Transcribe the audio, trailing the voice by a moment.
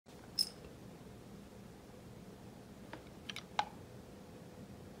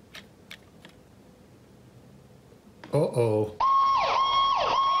Uh-oh.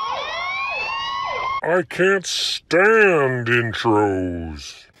 I can't stand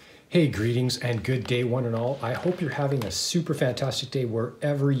intros. Hey, greetings and good day, one and all. I hope you're having a super fantastic day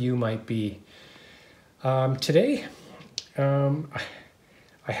wherever you might be. Today, I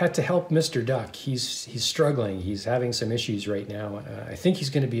had to help Mr. Duck. He's struggling. He's having some issues right now. I think he's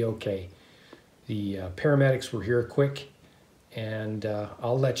going to be okay. The paramedics were here quick, and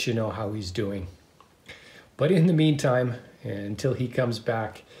I'll let you know how he's doing. But in the meantime, until he comes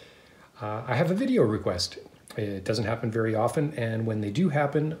back, I have a video request. It doesn't happen very often, and when they do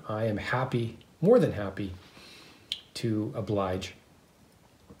happen, I am happy, more than happy, to oblige.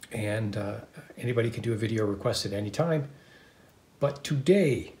 And anybody can do a video request at any time. But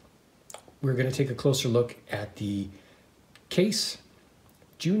today, we're going to take a closer look at the Case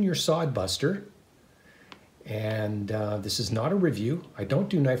Junior Sodbuster. And this is not a review. I don't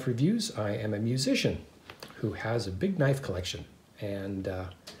do knife reviews. I am a musician who has a big knife collection. And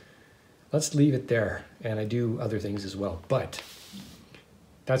let's leave it there. And I do other things as well. But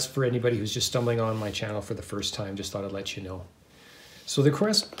that's for anybody who's just stumbling on my channel for the first time. Just thought I'd let you know. So the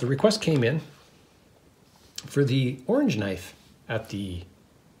request came in for the orange knife at the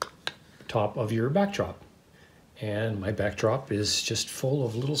top of your backdrop. And my backdrop is just full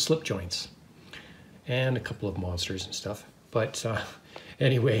of little slip joints and a couple of monsters and stuff. But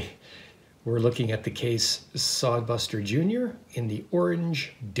anyway, we're looking at the Case Sodbuster Junior in the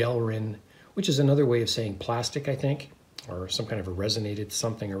orange Delrin, which is another way of saying plastic, I think, or some kind of a resonated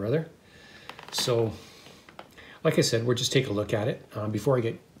something or other. So, like I said, we'll just take a look at it. Before I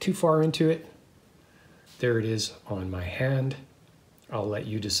get too far into it, there it is on my hand. I'll let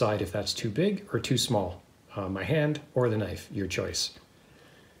you decide if that's too big or too small. My hand or the knife, your choice.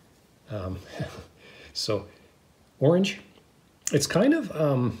 So, orange. It's kind of,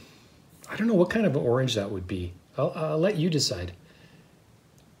 I don't know what kind of orange that would be. I'll let you decide.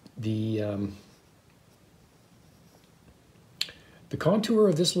 The contour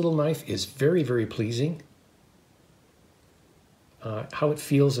of this little knife is very, very pleasing. How it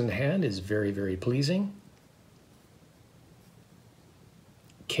feels in the hand is very, very pleasing.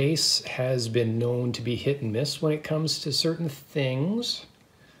 Case has been known to be hit and miss when it comes to certain things,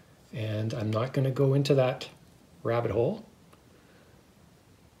 and I'm not going to go into that rabbit hole,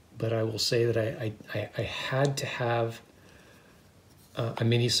 but I will say that I had to have a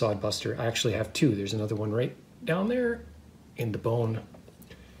mini Sodbuster. I actually have two. There's another one right down there in the bone,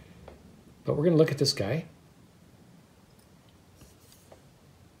 but we're going to look at this guy.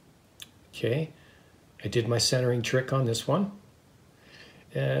 Okay, I did my centering trick on this one.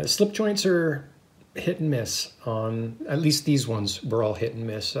 Slip joints are hit and miss on, at least these ones were all hit and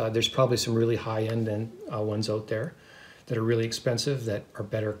miss. There's probably some really high-end ones out there that are really expensive that are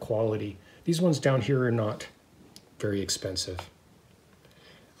better quality. These ones down here are not very expensive.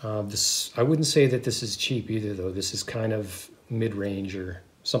 I wouldn't say that this is cheap either though. This is kind of mid-range or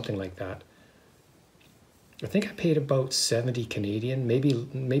something like that. I think I paid about 70 Canadian, maybe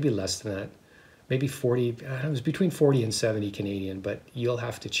less than that. Maybe 40, it was between 40 and 70 Canadian, but you'll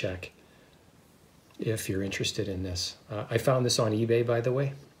have to check if you're interested in this. I found this on eBay, by the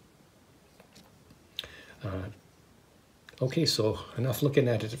way. Okay, so enough looking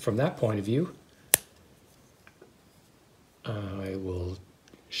at it from that point of view. I will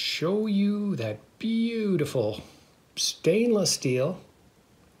show you that beautiful stainless steel.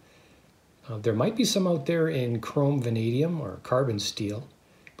 There might be some out there in chrome vanadium or carbon steel,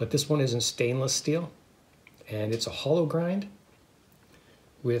 but this one is in stainless steel, and it's a hollow grind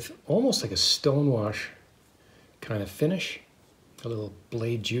with almost like a stonewash kind of finish. A little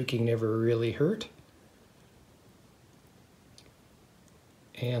blade juking never really hurt.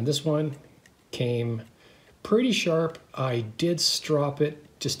 And this one came pretty sharp. I did strop it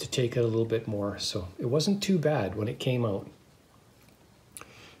just to take it a little bit more, so it wasn't too bad when it came out.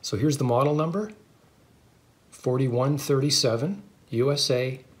 So here's the model number, 4137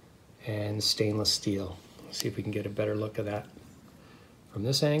 USA, and stainless steel. Let's see if we can get a better look at that from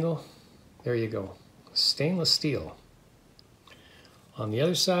this angle. There you go, stainless steel. On the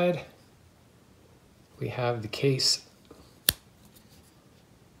other side, we have the Case.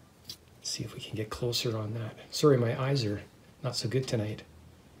 Let's see if we can get closer on that. Sorry, my eyes are not so good tonight.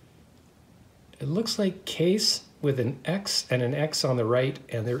 It looks like Case with an X and an X on the right,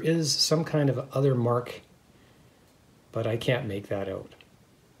 and there is some kind of other mark, but I can't make that out.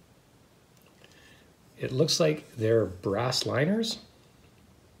 It looks like they're brass liners.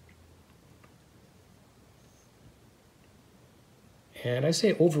 And I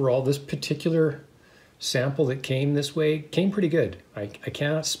say overall, this particular sample that came this way came pretty good. I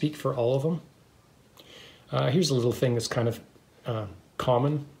cannot speak for all of them. Here's a little thing that's kind of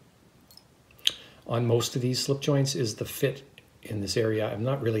common on most of these slip joints is the fit in this area. I'm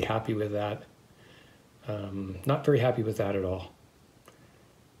not really happy with that. Not very happy with that at all.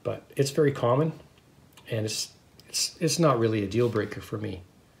 But it's very common, and it's not really a deal breaker for me.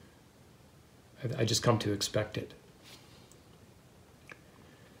 I just come to expect it.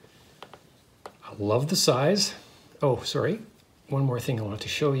 I love the size. Oh, sorry. One more thing I want to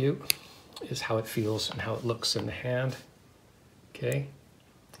show you is how it feels and how it looks in the hand. Okay,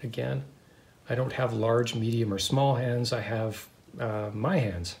 again, I don't have large, medium, or small hands. I have my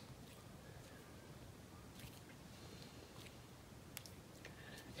hands.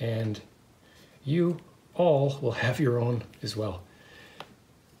 And you all will have your own as well.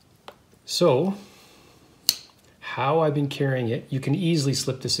 So, how I've been carrying it, you can easily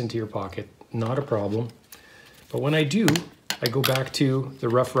slip this into your pocket, not a problem. But when I do, I go back to the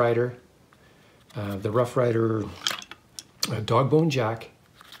Rough Rider dog bone jack,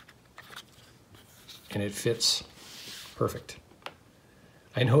 and it fits perfect.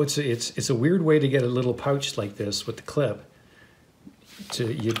 I know it's a weird way to get a little pouch like this with the clip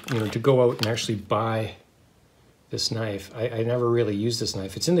to go out and actually buy this knife. I never really use this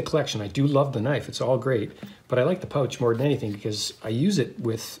knife. It's in the collection. I do love the knife. It's all great, but I like the pouch more than anything because I use it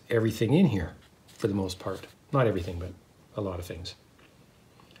with everything in here for the most part. Not everything, but a lot of things.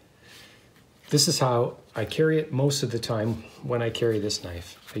 This is how I carry it most of the time when I carry this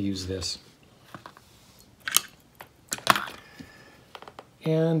knife. I use this.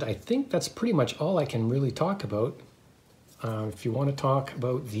 And I think that's pretty much all I can really talk about. If you want to talk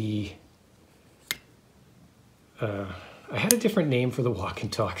about the... I had a different name for the walk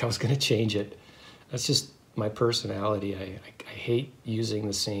and talk. I was going to change it. That's just my personality. I hate using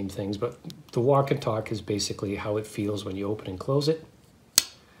the same things, but the walk and talk is basically how it feels when you open and close it.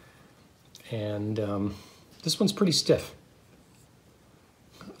 And this one's pretty stiff.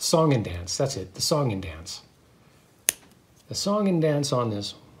 Song and dance, that's it, the song and dance. The song and dance on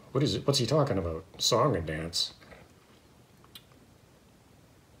this, what is it? What's he talking about? Song and dance.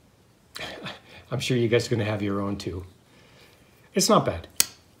 I'm sure you guys are gonna have your own too. It's not bad.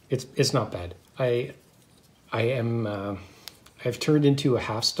 It's not bad. I've turned into a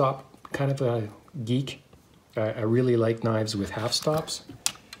half stop kind of a geek. I really like knives with half stops.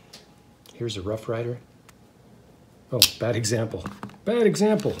 Here's a Rough Rider. Oh, bad example. Bad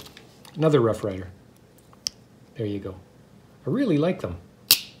example. Another Rough Rider. There you go. I really like them.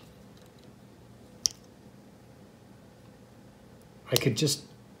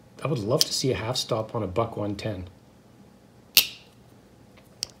 I would love to see a half stop on a buck 110.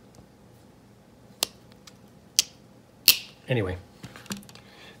 Anyway,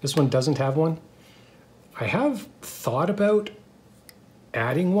 this one doesn't have one. I have thought about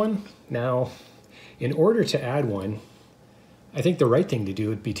adding one. Now, in order to add one, I think the right thing to do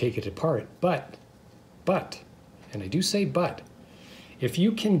would be take it apart. But, and I do say but, if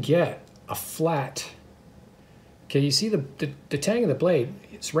you can get a flat, okay, you see the tang of the blade,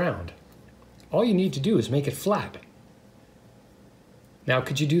 it's round. All you need to do is make it flat. Now,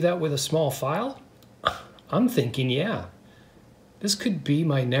 could you do that with a small file? I'm thinking, yeah. This could be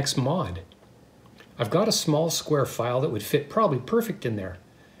my next mod. I've got a small square file that would fit probably perfect in there.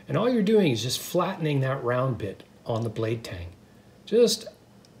 And all you're doing is just flattening that round bit on the blade tang. Just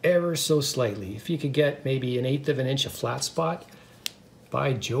ever so slightly. If you could get maybe 1/8 of an inch of flat spot,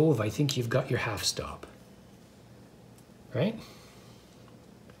 by Jove, I think you've got your half stop. Right?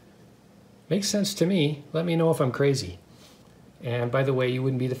 Makes sense to me. Let me know if I'm crazy. And by the way, you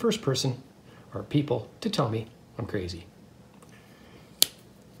wouldn't be the first person or people to tell me I'm crazy.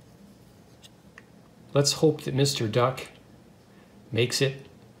 Let's hope that Mr. Duck makes it,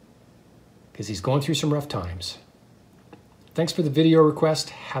 because he's going through some rough times. Thanks for the video request.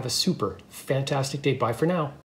 Have a super fantastic day. Bye for now.